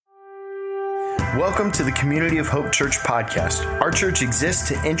Welcome to the Community of Hope Church podcast. Our church exists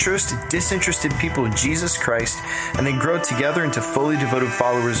to interest disinterested people in Jesus Christ and then grow together into fully devoted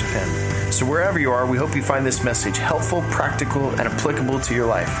followers of Him. So wherever you are, we hope you find this message helpful, practical, and applicable to your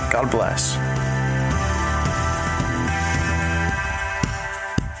life. God bless.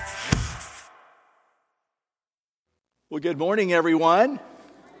 Well, good morning, everyone.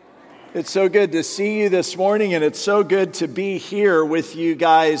 It's so good to see you this morning, and it's so good to be here with you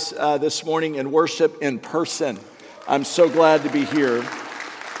guys this morning and worship in person. I'm so glad to be here.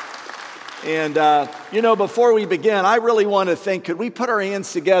 And, before we begin, I really want to could we put our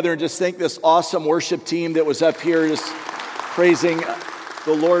hands together and just thank this awesome worship team that was up here just praising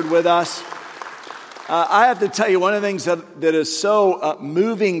the Lord with us. I have to tell you, one of the things that is so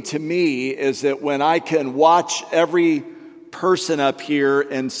moving to me is that when I can watch every person up here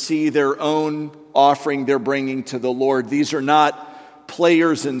and see their own offering they're bringing to the Lord. These are not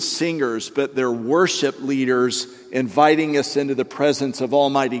players and singers, but they're worship leaders inviting us into the presence of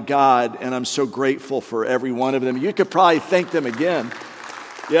Almighty God, and I'm so grateful for every one of them. You could probably thank them again.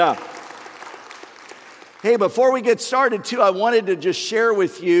 Yeah. Hey, before we get started, too, I wanted to just share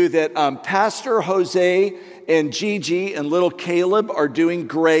with you that Pastor Jose and Gigi and little Caleb are doing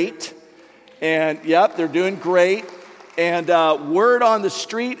great. And, yep, they're doing great. And word on the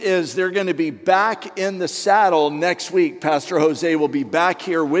street is they're going to be back in the saddle next week. Pastor Jose will be back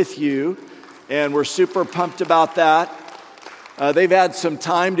here with you, and we're super pumped about that. They've had some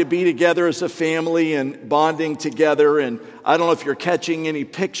time to be together as a family and bonding together, and I don't know if you're catching any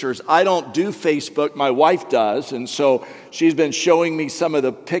pictures. I don't do Facebook. My wife does, and so she's been showing me some of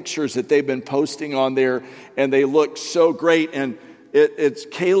the pictures that they've been posting on there, and they look so great. And it's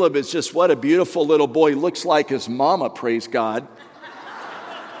Caleb is just what a beautiful little boy. He looks like his mama, praise God.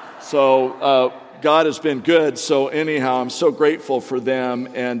 So God has been good. So anyhow, I'm so grateful for them.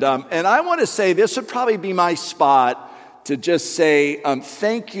 And I want to say this would probably be my spot to just say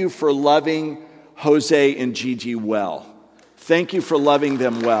thank you for loving Jose and Gigi well. Thank you for loving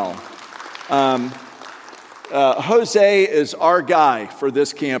them well. Jose is our guy for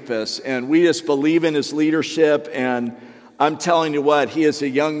this campus, and we just believe in his leadership. And I'm telling you what, he is a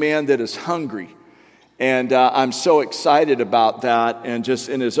young man that is hungry. And I'm so excited about that, and just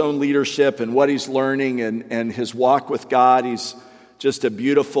in his own leadership and what he's learning and his walk with God. He's just a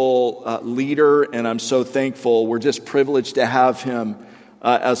beautiful leader, and I'm so thankful. We're just privileged to have him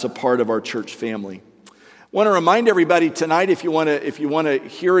as a part of our church family. I want to remind everybody tonight, if you want to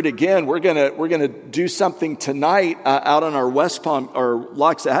hear it again, we're gonna do something tonight out on our West Palm or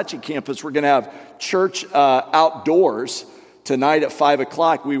Loxahatchee campus. We're gonna have church outdoors tonight at 5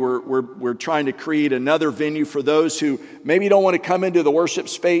 o'clock. We're trying to create another venue for those who maybe don't want to come into the worship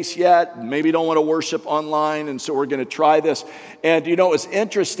space yet, maybe don't want to worship online, and so we're going to try this. And it was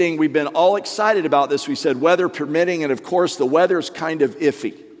interesting. We've been all excited about this. We said weather permitting, and of course the weather's kind of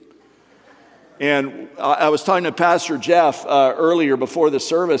iffy. And I was talking to Pastor Jeff earlier before the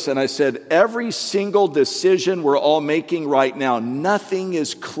service, and I said, every single decision we're all making right now, nothing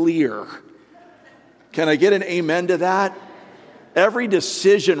is clear. Can I get an amen to that? Every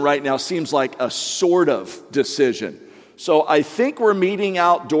decision right now seems like a sort of decision. So I think we're meeting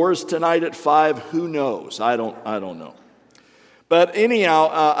outdoors tonight at 5. Who knows? I don't know. But anyhow,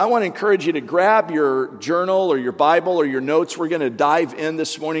 I want to encourage you to grab your journal or your Bible or your notes. We're going to dive in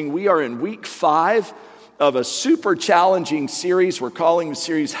this morning. We are in week 5 of a super challenging series. We're calling the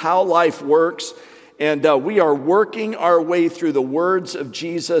series How Life Works. And we are working our way through the words of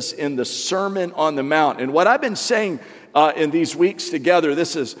Jesus in the Sermon on the Mount. And what I've been saying in these weeks together,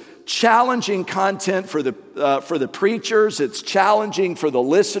 this is challenging content for the preachers. It's challenging for the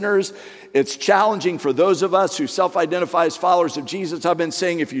listeners. It's challenging for those of us who self-identify as followers of Jesus. I've been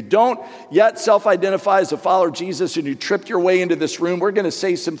saying, if you don't yet self-identify as a follower of Jesus and you tripped your way into this room, we're going to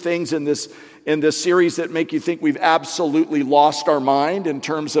say some things in this series that make you think we've absolutely lost our mind in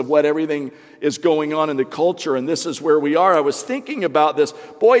terms of what everything is going on in the culture, and this is where we are. I was thinking about this.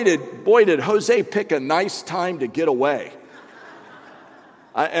 Boy, did Jose pick a nice time to get away.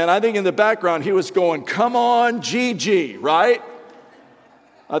 And I think in the background he was going, "Come on, Gigi," right?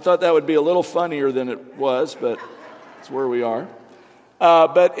 I thought that would be a little funnier than it was, but it's where we are.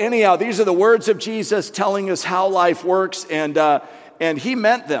 But anyhow, these are the words of Jesus telling us how life works, and he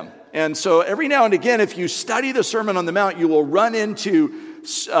meant them. And so every now and again, if you study the Sermon on the Mount, you will run into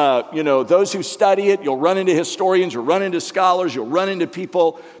those who study it. You'll run into historians, you'll run into scholars, you'll run into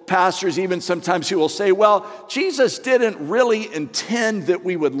people, pastors even sometimes, who will say, well, Jesus didn't really intend that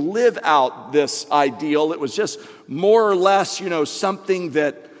we would live out this ideal. It was just more or less, something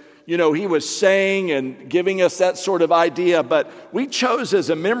that he was saying and giving us that sort of idea. But we chose as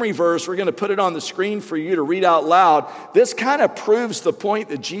a memory verse, we're going to put it on the screen for you to read out loud. This kind of proves the point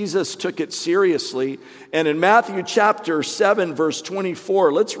that Jesus took it seriously. And in Matthew chapter 7, verse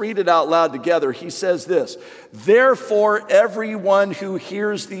 24, let's read it out loud together. He says this, "Therefore, everyone who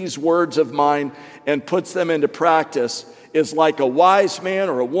hears these words of mine and puts them into practice is like a wise man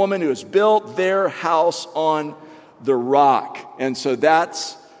or a woman who has built their house on the rock." And so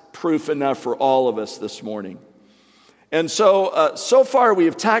that's proof enough for all of us this morning. And so far we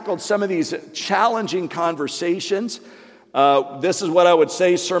have tackled some of these challenging conversations. This is what I would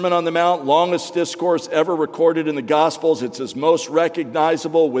say, Sermon on the Mount, longest discourse ever recorded in the Gospels. It's his most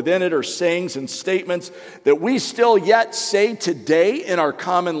recognizable. Within it are sayings and statements that we still yet say today in our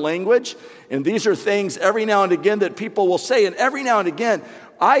common language. And these are things every now and again that people will say. And every now and again,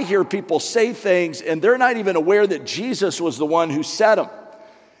 I hear people say things and they're not even aware that Jesus was the one who said them.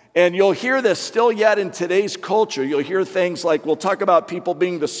 And you'll hear this still yet in today's culture. You'll hear things like, we'll talk about people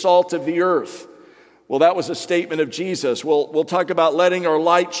being the salt of the earth. Well, that was a statement of Jesus. We'll talk about letting our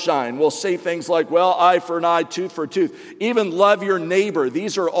light shine. We'll say things like, well, eye for an eye, tooth for a tooth. Even love your neighbor.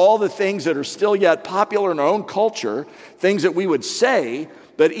 These are all the things that are still yet popular in our own culture, things that we would say,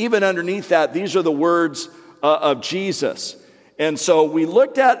 but even underneath that, these are the words of Jesus. And so we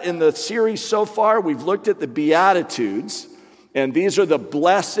looked at, in the series so far, we've looked at the Beatitudes. And these are the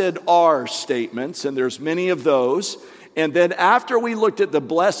blessed are statements, and there's many of those. And then after we looked at the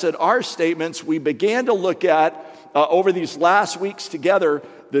blessed are statements, we began to look at, over these last weeks together,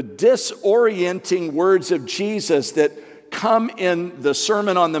 the disorienting words of Jesus that come in the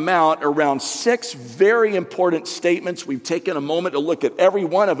Sermon on the Mount around 6 very important statements. We've taken a moment to look at every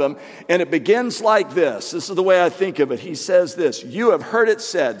one of them, and it begins like this. This is the way I think of it. He says this, "You have heard it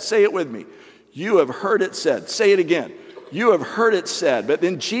said." Say it with me. "You have heard it said." Say it again. "You have heard it said." But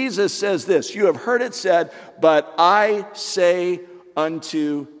then Jesus says this, "You have heard it said, but I say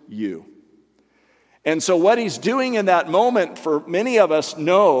unto you." And so what he's doing in that moment, for many of us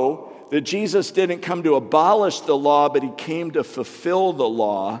know that Jesus didn't come to abolish the law, but he came to fulfill the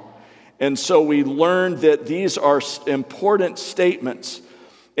law. And so we learned that these are important statements.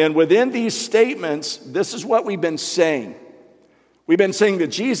 And within these statements, this is what we've been saying. We've been saying that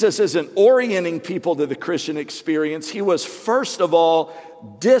Jesus isn't orienting people to the Christian experience. He was, first of all,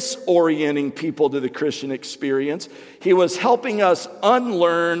 disorienting people to the Christian experience. He was helping us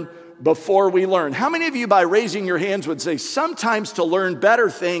unlearn before we learn. How many of you, by raising your hands, would say sometimes to learn better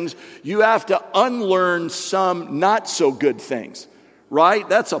things, you have to unlearn some not so good things, right?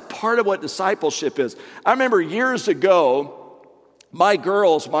 That's a part of what discipleship is. I remember years ago, my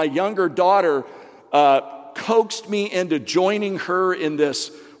younger daughter, coaxed me into joining her in this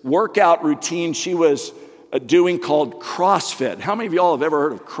workout routine she was doing called CrossFit. How many of y'all have ever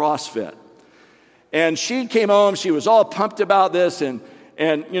heard of CrossFit? And she came home, she was all pumped about this and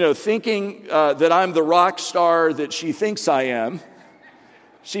thinking that I'm the rock star that she thinks I am.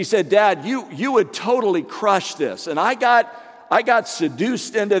 She said, "Dad, you would totally crush this." And I got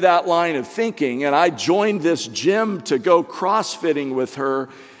seduced into that line of thinking, and I joined this gym to go CrossFitting with her,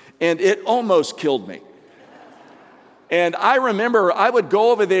 and it almost killed me. And I remember I would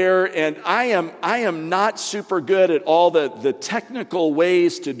go over there, and I am not super good at all the technical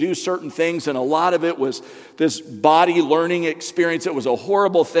ways to do certain things, and a lot of it was this body learning experience. It was a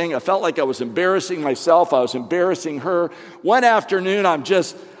horrible thing. I felt like I was embarrassing myself. I was embarrassing her. One afternoon,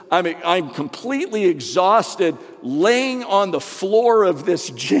 I'm completely exhausted, laying on the floor of this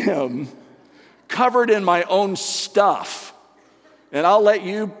gym, covered in my own stuff. And I'll let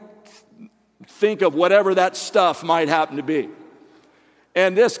you think of whatever that stuff might happen to be.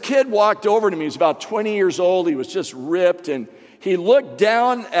 And this kid walked over to me. He was about 20 years old. He was just ripped. And he looked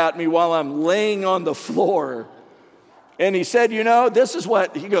down at me while I'm laying on the floor. And he said, this is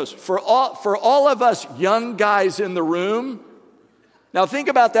what, he goes, for all of us young guys in the room. Now think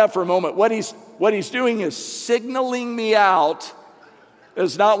about that for a moment. What he's doing is signaling me out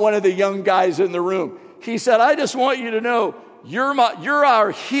as not one of the young guys in the room. He said, "I just want you to know, you're our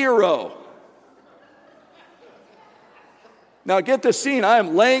hero." Now get the scene. I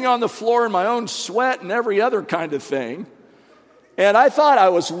am laying on the floor in my own sweat and every other kind of thing. And I thought, I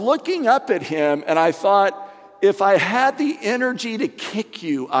was looking up at him, and I thought, if I had the energy to kick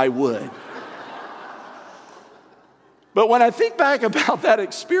you, I would. But when I think back about that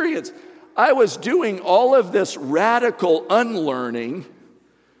experience, I was doing all of this radical unlearning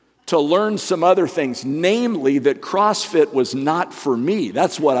to learn some other things, namely that CrossFit was not for me.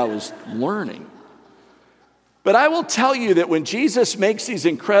 That's what I was learning. But I will tell you that when Jesus makes these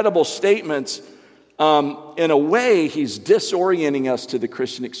incredible statements, in a way, he's disorienting us to the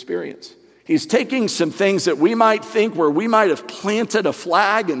Christian experience. He's taking some things that we might think where we might have planted a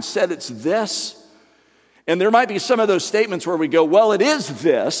flag and said it's this. And there might be some of those statements where we go, well, it is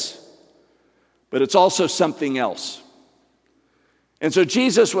this, but it's also something else. And so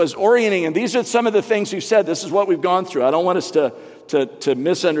Jesus was orienting, and these are some of the things he said. This is what we've gone through. I don't want us to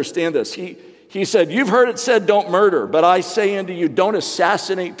misunderstand this. He said, you've heard it said, don't murder, but I say unto you, don't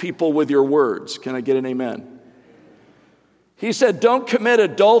assassinate people with your words. Can I get an amen? He said, don't commit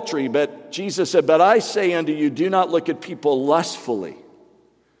adultery, but Jesus said, but I say unto you, do not look at people lustfully.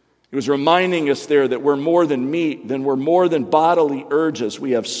 He was reminding us there that we're more than meat, then we're more than bodily urges.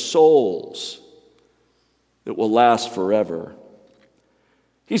 We have souls that will last forever.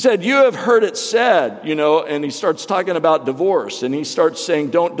 He said, you have heard it said, and he starts talking about divorce, and he starts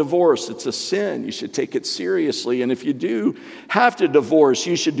saying, don't divorce. It's a sin. You should take it seriously. And if you do have to divorce,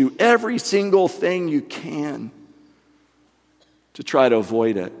 you should do every single thing you can to try to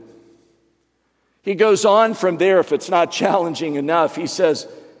avoid it. He goes on from there, if it's not challenging enough. He says,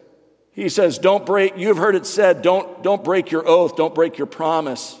 don't break, you've heard it said, don't break your oath, don't break your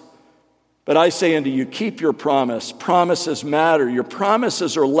promise. But I say unto you, keep your promise. Promises matter. Your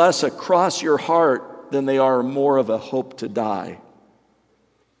promises are less across your heart than they are more of a hope to die.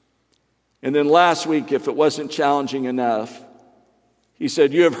 And then last week, if it wasn't challenging enough, he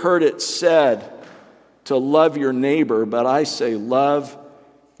said, you have heard it said to love your neighbor, but I say love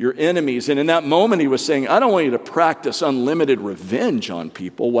your enemies. And in that moment, he was saying, I don't want you to practice unlimited revenge on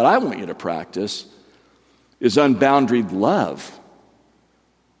people. What I want you to practice is unbounded love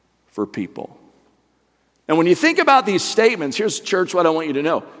for people. And when you think about these statements, here's, church, what I want you to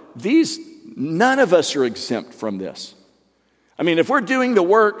know. None of us are exempt from this. I mean, if we're doing the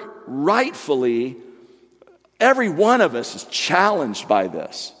work rightfully, every one of us is challenged by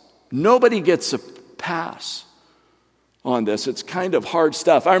this. Nobody gets a pass on this. It's kind of hard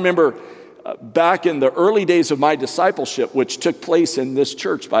stuff. I remember back in the early days of my discipleship, which took place in this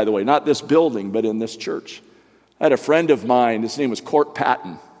church, by the way, not this building, but in this church. I had a friend of mine, his name was Court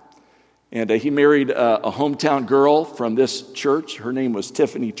Patton. And he married a hometown girl from this church. Her name was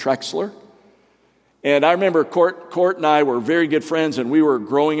Tiffany Trexler. And I remember Court and I were very good friends, and we were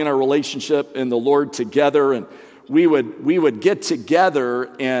growing in our relationship in the Lord together. And we would get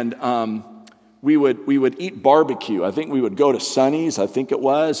together, and we would eat barbecue. I think we would go to Sonny's, I think it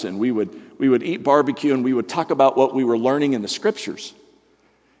was, and we would eat barbecue, and we would talk about what we were learning in the Scriptures.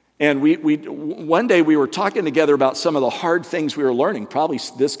 And one day we were talking together about some of the hard things we were learning, probably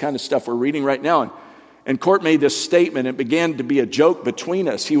this kind of stuff we're reading right now. And Court made this statement. It began to be a joke between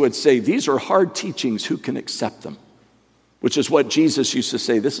us. He would say, these are hard teachings, who can accept them? Which is what Jesus used to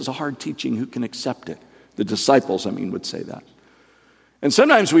say, this is a hard teaching, who can accept it? The disciples, would say that. And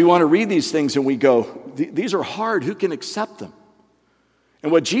sometimes we want to read these things and we go, these are hard, who can accept them?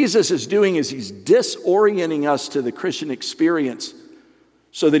 And what Jesus is doing is he's disorienting us to the Christian experience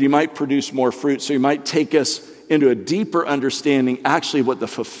so that he might produce more fruit, so he might take us into a deeper understanding actually what the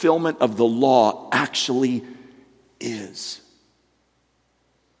fulfillment of the law actually is.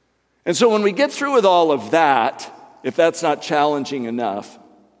 And so when we get through with all of that, if that's not challenging enough,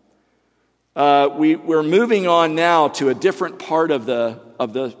 we're moving on now to a different part of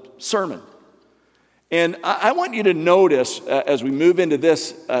the sermon. And I want you to notice, as we move into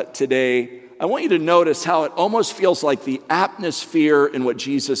this today, I want you to notice how it almost feels like the atmosphere in what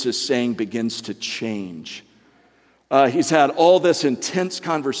Jesus is saying begins to change. He's had all this intense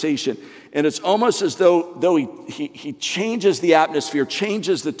conversation, and it's almost as though he changes the atmosphere,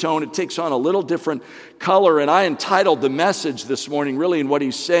 changes the tone. It takes on a little different color, and I entitled the message this morning, really, and what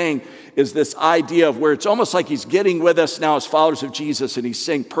he's saying is this idea of where it's almost like he's getting with us now as followers of Jesus, and he's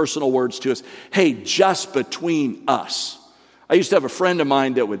saying personal words to us. Hey, just between us. I used to have a friend of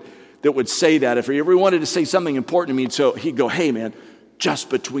mine that would say that. If he ever wanted to say something important to me, so he'd go, hey man, just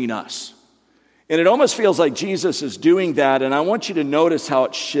between us. And it almost feels like Jesus is doing that, and I want you to notice how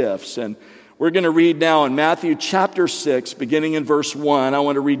it shifts. And we're going to read now in Matthew chapter 6, beginning in verse 1. I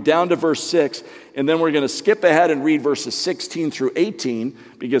want to read down to verse 6, and then we're going to skip ahead and read verses 16 through 18,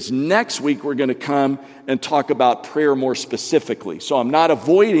 because next week we're going to come and talk about prayer more specifically. So I'm not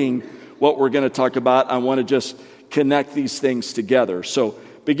avoiding what we're going to talk about. I want to just connect these things together. So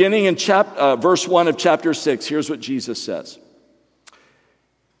beginning in verse 1 of chapter 6, here's what Jesus says.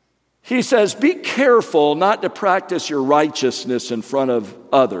 He says, be careful not to practice your righteousness in front of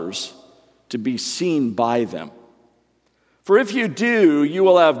others to be seen by them. For if you do, you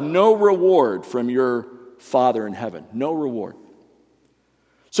will have no reward from your Father in heaven. No reward.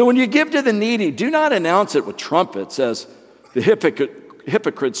 So when you give to the needy, do not announce it with trumpets as the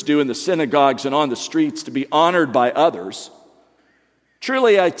hypocrites do in the synagogues and on the streets to be honored by others.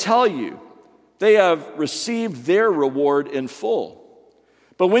 Truly, I tell you, they have received their reward in full.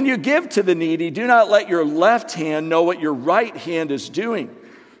 But when you give to the needy, do not let your left hand know what your right hand is doing,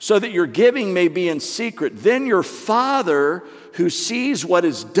 so that your giving may be in secret. Then your Father, who sees what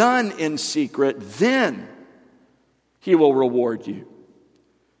is done in secret, then he will reward you.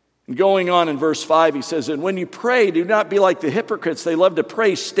 And going on in verse 5, he says, and when you pray, do not be like the hypocrites. They love to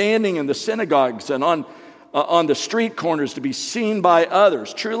pray standing in the synagogues and on the street corners to be seen by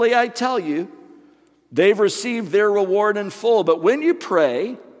others. Truly, I tell you, they've received their reward in full. But when you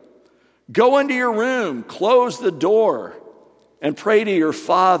pray, go into your room, close the door, and pray to your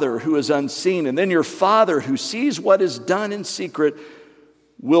Father who is unseen. And then your Father who sees what is done in secret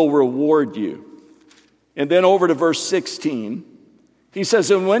will reward you. And then over to verse 16, he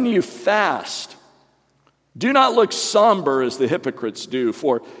says, and when you fast, do not look somber as the hypocrites do,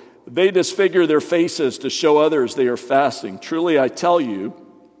 for they disfigure their faces to show others they are fasting. Truly, I tell you,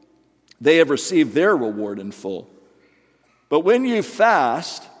 they have received their reward in full. But when you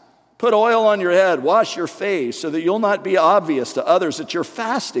fast, put oil on your head, wash your face, so that you'll not be obvious to others that you're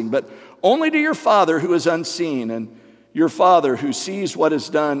fasting, but only to your Father who is unseen, and your Father who sees what is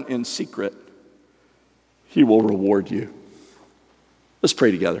done in secret, he will reward you. Let's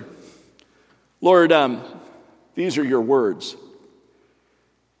pray together. Lord, these are your words.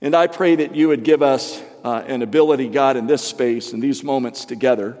 And I pray that you would give us an ability, God, in this space, in these moments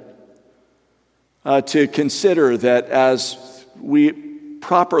together, to consider that as we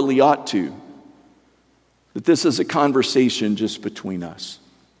properly ought to, that this is a conversation just between us.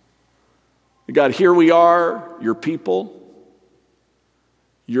 God, here we are, your people,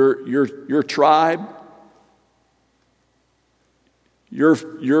 your tribe,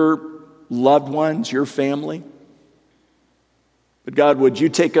 your loved ones, your family. But God, would you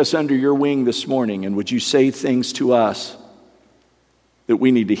take us under your wing this morning, and would you say things to us that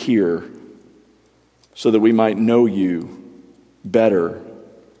we need to hear so that we might know you better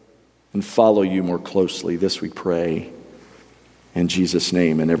and follow you more closely. This we pray in Jesus'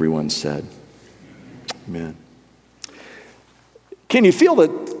 name. And everyone said, amen. Can you feel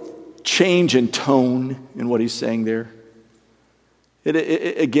the change in tone in what he's saying there?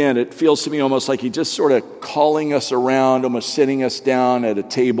 Again, it feels to me almost like he's just sort of calling us around, almost sitting us down at a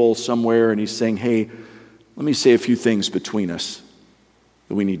table somewhere, and he's saying, hey, let me say a few things between us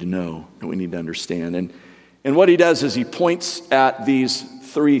that we need to know, that we need to understand. And what he does is he points at these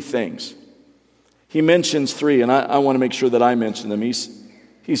three things. He mentions three, and I want to make sure that I mention them.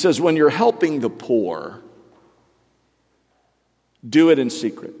 He says, when you're helping the poor, do it in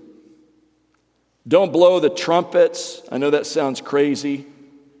secret. Don't blow the trumpets. I know that sounds crazy.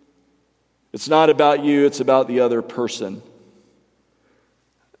 It's not about you, it's about the other person.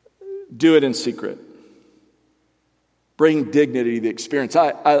 Do it in secret. Bring dignity to the experience.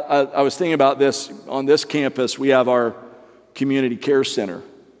 I was thinking about this. On this campus, we have our community care center.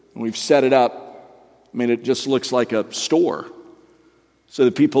 And we've set it up. I mean, it just looks like a store. So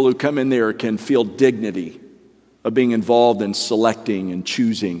the people who come in there can feel dignity of being involved in selecting and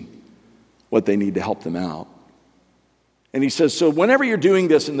choosing what they need to help them out. And he says, so whenever you're doing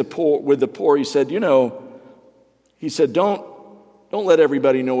this with the poor, he said, don't let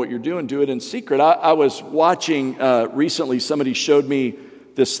everybody know what you're doing. Do it in secret. I was watching recently, somebody showed me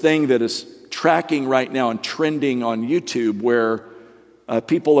this thing that is tracking right now and trending on YouTube where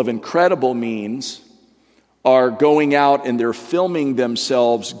people of incredible means are going out and they're filming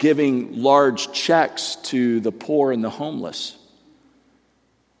themselves giving large checks to the poor and the homeless.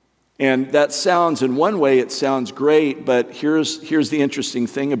 And that sounds, in one way, it sounds great, but here's the interesting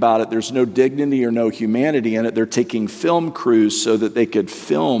thing about it. There's no dignity or no humanity in it. They're taking film crews so that they could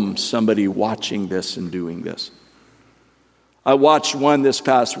film somebody watching this and doing this. I watched one this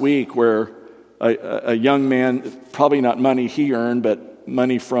past week where a young man, probably not money he earned, but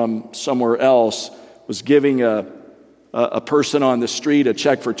money from somewhere else, was giving a person on the street a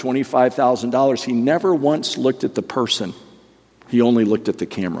check for $25,000. He never once looked at the person. He only looked at the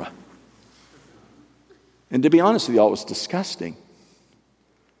camera. And to be honest with you, it was disgusting.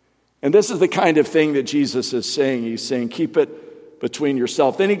 And this is the kind of thing that Jesus is saying. He's saying, keep it between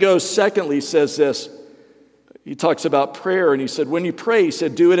yourself. Then he goes, secondly, says this. He talks about prayer, and he said, when you pray, he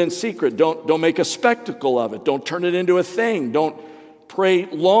said, do it in secret. Don't make a spectacle of it. Don't turn it into a thing. Don't pray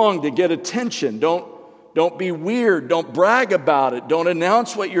long to get attention. Don't be weird. Don't brag about it. Don't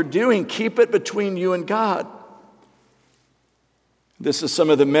announce what you're doing. Keep it between you and God. This is some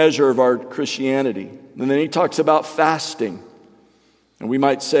of the measure of our Christianity. And then he talks about fasting. And we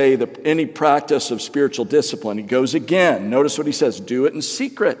might say that any practice of spiritual discipline, he goes again. Notice what he says, do it in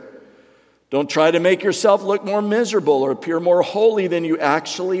secret. Don't try to make yourself look more miserable or appear more holy than you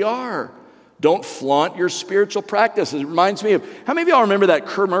actually are. Don't flaunt your spiritual practices. It reminds me of, how many of y'all remember that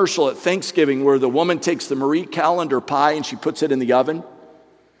commercial at Thanksgiving where the woman takes the Marie Callender pie and she puts it in the oven?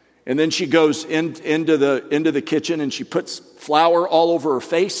 And then she goes into the kitchen and she puts flour all over her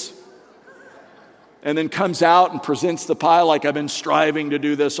face. And then comes out and presents the pie like, I've been striving to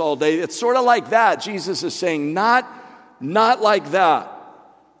do this all day. It's sort of like that. Jesus is saying, not like that.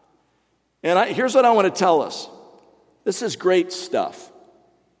 And here's what I want to tell us. This is great stuff.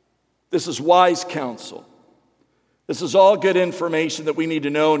 This is wise counsel. This is all good information that we need to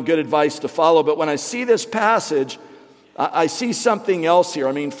know and good advice to follow. But when I see this passage, I see something else here.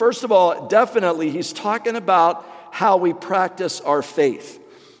 I mean, first of all, definitely he's talking about how we practice our faith.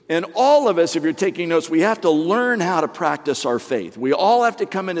 And all of us, if you're taking notes, we have to learn how to practice our faith. We all have to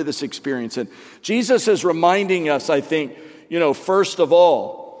come into this experience. And Jesus is reminding us, I think, first of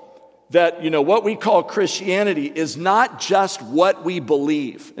all, that, what we call Christianity is not just what we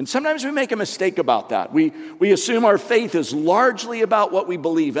believe. And sometimes we make a mistake about that. We assume our faith is largely about what we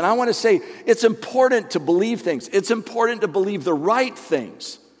believe. And I want to say it's important to believe things. It's important to believe the right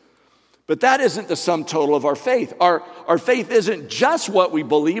things. But that isn't the sum total of our faith. Our faith isn't just what we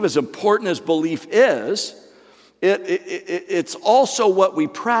believe, as important as belief is. It's also what we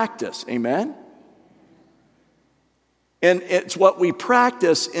practice. Amen? And it's what we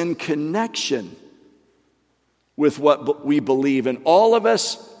practice in connection with what we believe. And all of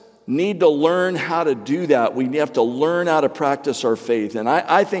us need to learn how to do that. We have to learn how to practice our faith. And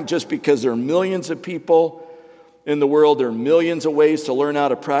I think just because there are millions of people in the world, there are millions of ways to learn how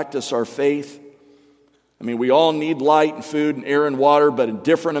to practice our faith. I mean, we all need light and food and air and water, but in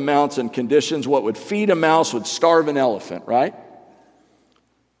different amounts and conditions. What would feed a mouse would starve an elephant, right?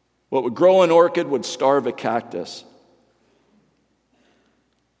 What would grow an orchid would starve a cactus.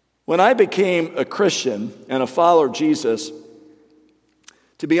 When I became a Christian and a follower of Jesus,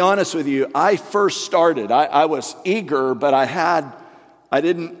 to be honest with you, I first started. I was eager, but I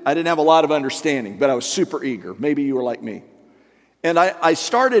didn't have a lot of understanding, but I was super eager. Maybe you were like me. And I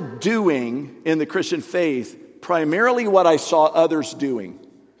started doing in the Christian faith primarily what I saw others doing,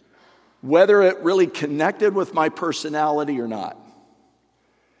 whether it really connected with my personality or not.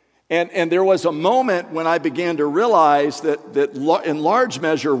 And there was a moment when I began to realize that in large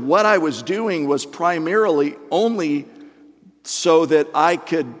measure what I was doing was primarily only so that I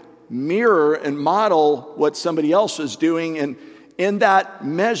could mirror and model what somebody else was doing. And in that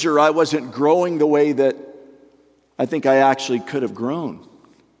measure, I wasn't growing the way that I think I actually could have grown.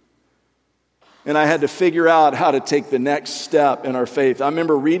 And I had to figure out how to take the next step in our faith. I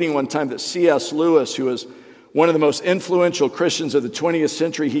remember reading one time that C.S. Lewis, who was one of the most influential Christians of the 20th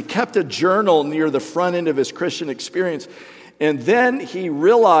century, he kept a journal near the front end of his Christian experience. And then he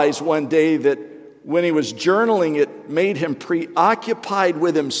realized one day that when he was journaling, it made him preoccupied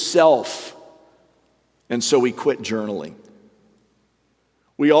with himself. And so he quit journaling.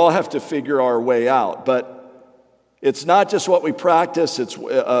 We all have to figure our way out, but it's not just what we practice, it's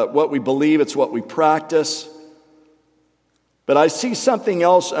what we believe, it's what we practice. But I see something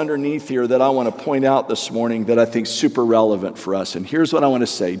else underneath here that I want to point out this morning that I think is super relevant for us. And here's what I want to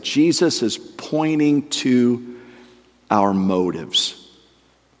say. Jesus is pointing to our motives,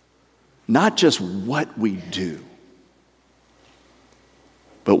 not just what we do,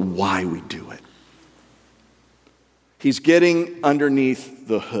 but why we do it. He's getting underneath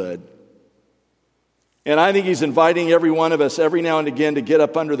the hood. And I think he's inviting every one of us every now and again to get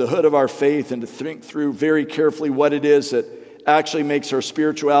up under the hood of our faith and to think through very carefully what it is that actually makes our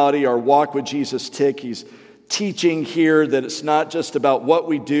spirituality, our walk with Jesus tick. He's teaching here that it's not just about what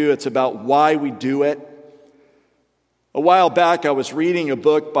we do, it's about why we do it. A while back, I was reading a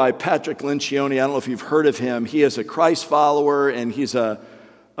book by Patrick Lencioni. I don't know if you've heard of him. He is a Christ follower, and he's a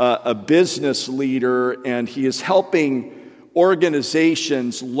business leader, and he is helping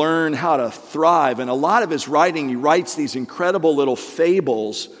organizations learn how to thrive. And a lot of his writing, he writes these incredible little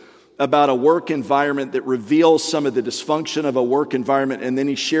fables about a work environment that reveals some of the dysfunction of a work environment, and then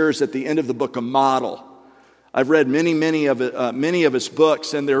he shares at the end of the book a model. I've read many of his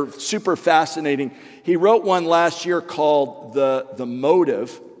books, and they're super fascinating. He wrote one last year called The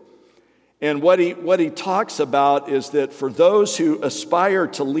Motive, and what he talks about is that for those who aspire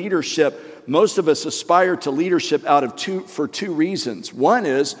to leadership, most of us aspire to leadership for two reasons. One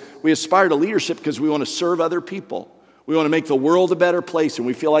is we aspire to leadership because we want to serve other people. We want to make the world a better place, and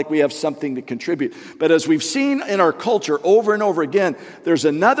we feel like we have something to contribute. But as we've seen in our culture over and over again, there's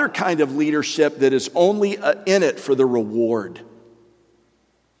another kind of leadership that is only in it for the reward.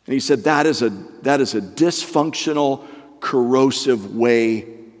 And he said that is a dysfunctional, corrosive way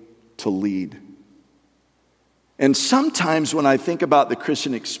to lead. And sometimes when I think about the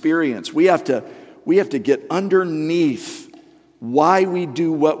Christian experience, we have to get underneath why we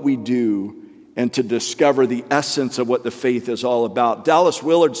do what we do and to discover the essence of what the faith is all about. Dallas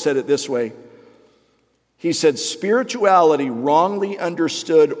Willard said it this way. He said, spirituality wrongly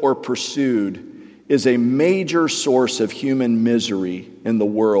understood or pursued is a major source of human misery in the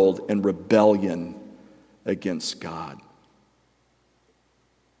world and rebellion against God.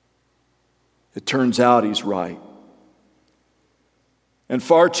 It turns out he's right. And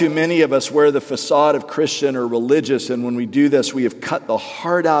far too many of us wear the facade of Christian or religious, and when we do this, we have cut the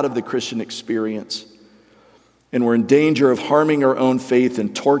heart out of the Christian experience. And we're in danger of harming our own faith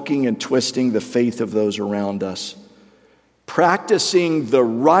and torquing and twisting the faith of those around us. Practicing the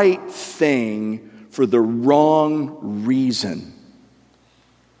right thing for the wrong reason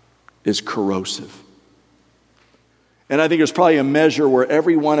is corrosive. And I think there's probably a measure where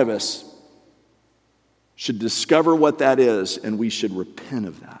every one of us should discover what that is, and we should repent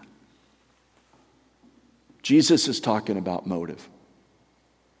of that. Jesus is talking about motive.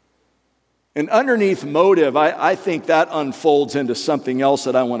 And underneath motive, I think that unfolds into something else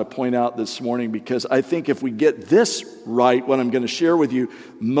that I want to point out this morning, because I think if we get this right, what I'm going to share with you,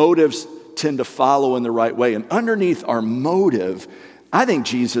 motives tend to follow in the right way. And underneath our motive, I think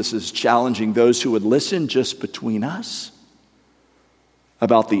Jesus is challenging those who would listen just between us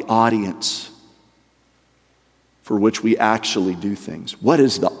about the audience for which we actually do things. What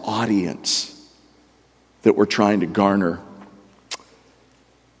is the audience that we're trying to garner?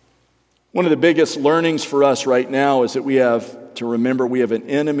 One of the biggest learnings for us right now is that we have to remember we have an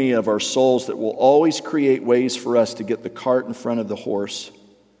enemy of our souls that will always create ways for us to get the cart in front of the horse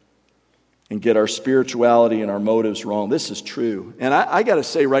and get our spirituality and our motives wrong. This is true. And I got to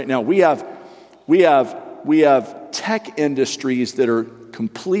say right now, we have tech industries that are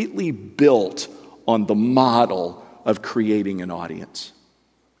completely built on the model of creating an audience.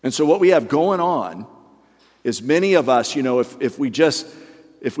 And so what we have going on is many of us, if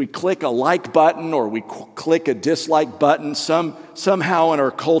we click a like button or we click a dislike button, somehow in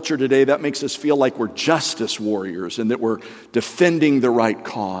our culture today that makes us feel like we're justice warriors and that we're defending the right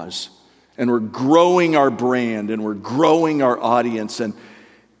cause. And we're growing our brand and we're growing our audience. And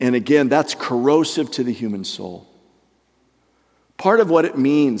again, that's corrosive to the human soul. Part of what it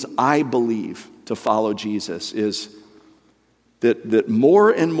means, I believe, to follow Jesus is that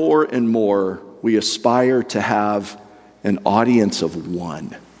more and more and more we aspire to have an audience of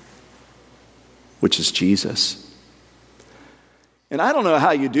one, which is Jesus. And I don't know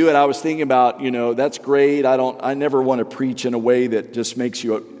how you do it. I was thinking about, that's great. I never want to preach in a way that just makes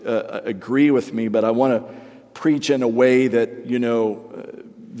you agree with me, but I want to preach in a way that,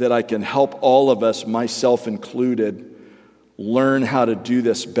 that I can help all of us, myself included, learn how to do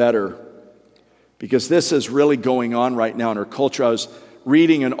this better. Because this is really going on right now in our culture. I was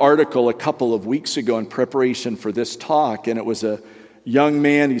reading an article a couple of weeks ago in preparation for this talk, and it was a young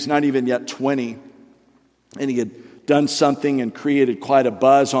man, he's not even yet 20, and he had done something and created quite a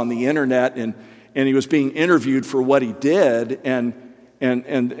buzz on the internet, and he was being interviewed for what he did, and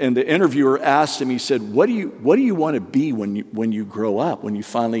the interviewer asked him, he said, what do you want to be when you grow up, when you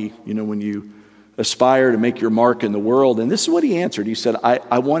finally, when you aspire to make your mark in the world? And this is what he answered. He said,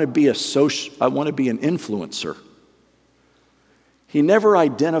 I want to be an influencer. He never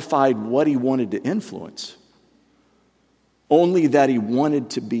identified what he wanted to influence, only that he wanted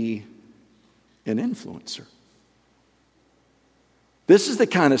to be an influencer. This is the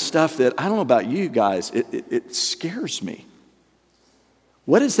kind of stuff that, I don't know about you guys, it scares me.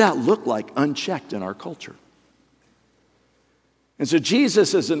 What does that look like unchecked in our culture? And so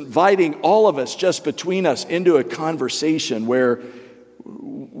Jesus is inviting all of us just between us into a conversation where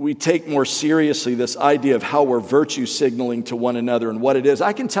we take more seriously this idea of how we're virtue signaling to one another and what it is.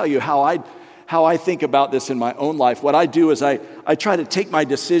 I can tell you how I think about this in my own life. What I do is I try to take my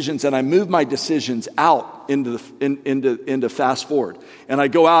decisions and I move my decisions out into fast forward. And I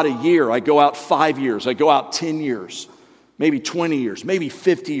go out a year, I go out 5 years, I go out 10 years. Maybe 20 years, maybe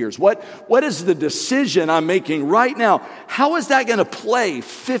 50 years. What is the decision I'm making right now? How is that going to play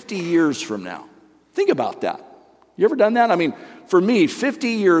 50 years from now? Think about that. You ever done that? I mean, for me, 50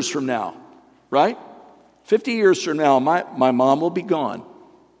 years from now, right? 50 years from now, my mom will be gone.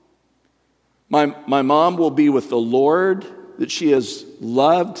 My mom will be with the Lord that she has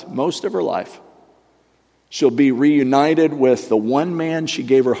loved most of her life. She'll be reunited with the one man she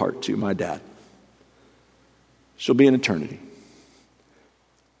gave her heart to, my dad. She'll be in eternity.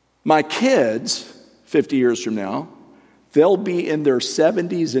 My kids, 50 years from now, they'll be in their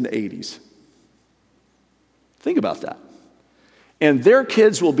 70s and 80s. Think about that. And their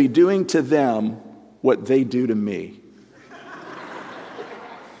kids will be doing to them what they do to me.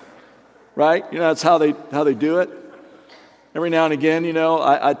 Right? That's how they do it. Every now and again,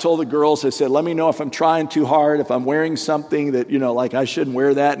 I told the girls, I said, let me know if I'm trying too hard, if I'm wearing something that, like I shouldn't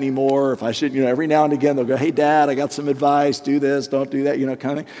wear that anymore, if I should, every now and again they'll go, hey, Dad, I got some advice, do this, don't do that,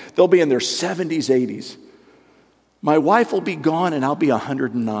 kind of thing. They'll be in their 70s, 80s. My wife will be gone and I'll be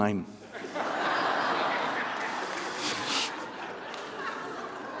 109.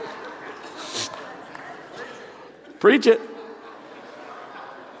 Preach it.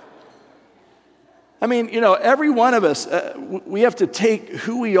 I mean, every one of us, we have to take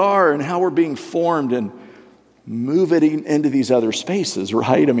who we are and how we're being formed and move it into these other spaces,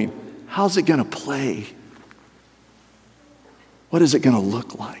 right? I mean, how's it going to play? What is it going to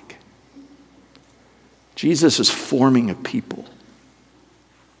look like? Jesus is forming a people.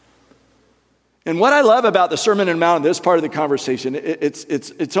 And what I love about the Sermon on the Mount in this part of the conversation,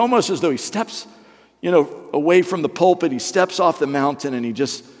 it's almost as though he steps, away from the pulpit, he steps off the mountain and he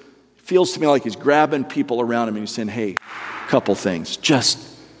just feels to me like he's grabbing people around him and he's saying, hey, a couple things, just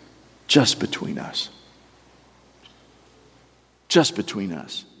between us. Just between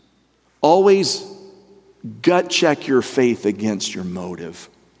us. Always gut check your faith against your motive.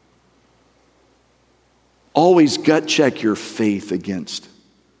 Always gut check your faith against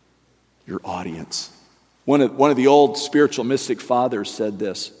your audience. One of the old spiritual mystic fathers said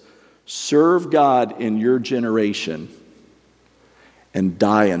this: serve God in your generation and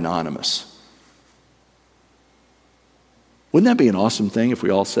die anonymous. Wouldn't that be an awesome thing if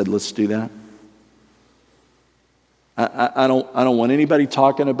we all said, let's do that? I don't want anybody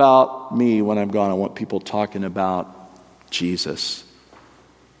talking about me when I'm gone. I want people talking about Jesus.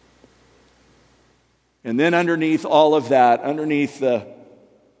 And then underneath all of that, underneath the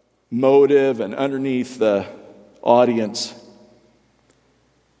motive and underneath the audience,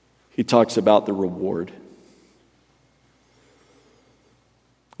 he talks about the reward.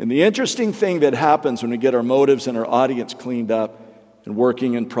 And the interesting thing that happens when we get our motives and our audience cleaned up and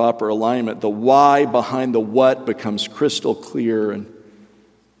working in proper alignment, the why behind the what becomes crystal clear, and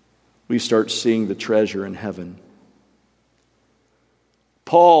we start seeing the treasure in heaven.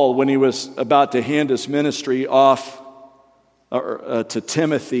 Paul, when he was about to hand his ministry off to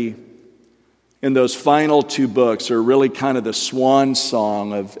Timothy, in those final two books are really kind of the swan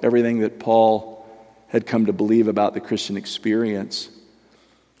song of everything that Paul had come to believe about the Christian experience.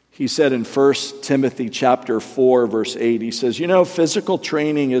 He said in 1 Timothy chapter 4, verse 8, he says, physical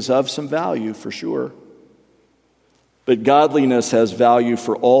training is of some value for sure, but godliness has value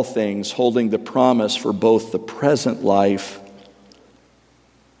for all things, holding the promise for both the present life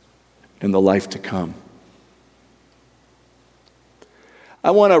and the life to come.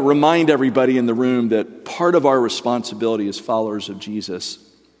 I want to remind everybody in the room that part of our responsibility as followers of Jesus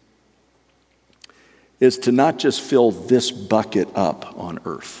is to not just fill this bucket up on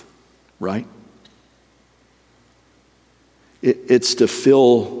earth, right? It's to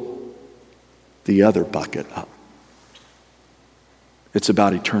fill the other bucket up. It's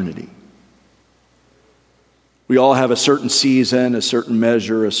about eternity. We all have a certain season, a certain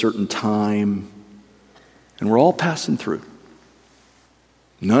measure, a certain time, and we're all passing through.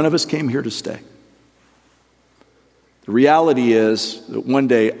 None of us came here to stay. The reality is that one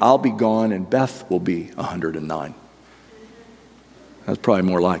day I'll be gone and Beth will be 109. That's probably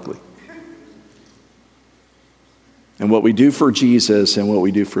more likely. And what we do for Jesus and what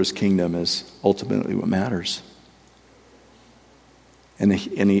we do for his kingdom is ultimately what matters. And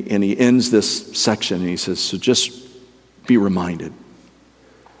he ends this section and he says, so just be reminded.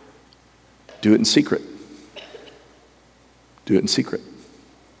 Do it in secret. Do it in secret.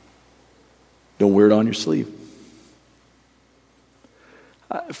 Don't wear it on your sleeve.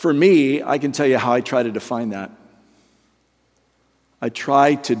 For me, I can tell you how I try to define that. I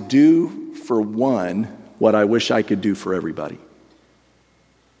try to do for one what I wish I could do for everybody.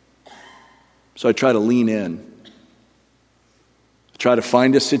 So I try to lean in. Try to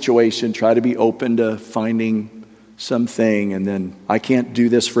find a situation, try to be open to finding something, and then I can't do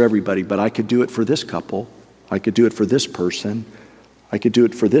this for everybody, but I could do it for this couple. I could do it for this person. I could do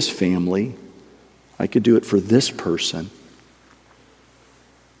it for this family. I could do it for this person.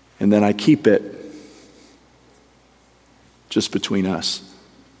 And then I keep it just between us.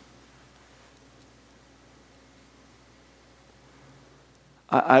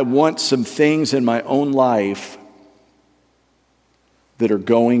 I want some things in my own life that are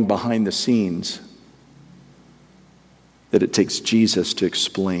going behind the scenes that it takes Jesus to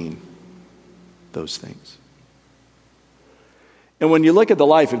explain those things. And when you look at the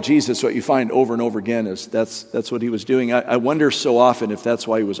life of Jesus, what you find over and over again is that's what he was doing. I wonder so often if that's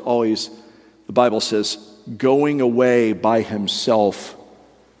why he was always, the Bible says, going away by himself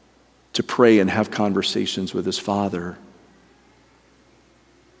to pray and have conversations with his Father.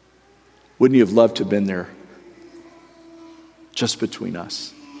 Wouldn't you have loved to have been there just between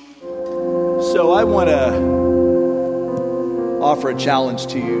us? So I want to offer a challenge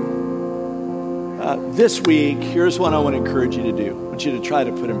to you. This week, here's what I want to encourage you to do. I want you to try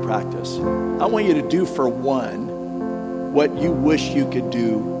to put in practice. I want you to do for one what you wish you could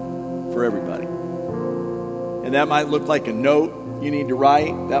do for everybody. And that might look like a note you need to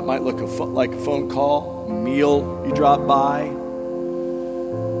write. That might look like a phone call, a meal you drop by.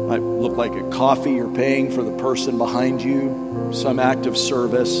 Might look like a coffee you're paying for the person behind you, some act of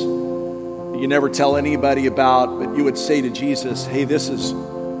service that you never tell anybody about, but you would say to Jesus, hey, this is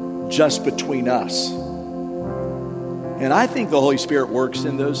just between us. And I think the Holy Spirit works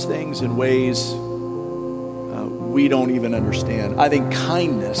in those things in ways we don't even understand. I think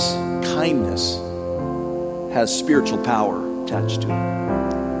kindness has spiritual power attached to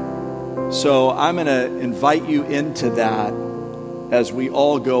it. So I'm going to invite you into that as we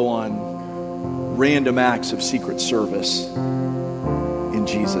all go on random acts of secret service in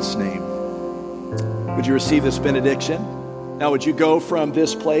Jesus' name. Would you receive this benediction? Now would you go from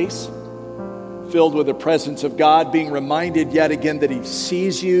this place filled with the presence of God, being reminded yet again that he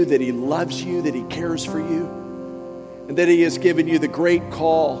sees you, that he loves you, that he cares for you, and that he has given you the great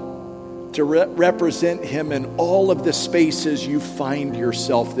call to represent him in all of the spaces you find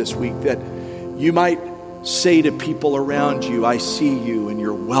yourself this week, that you might say to people around you, I see you and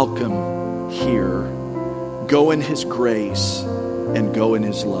you're welcome here. Go in his grace and go in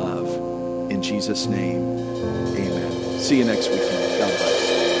his love. In Jesus' name, amen. See you next week.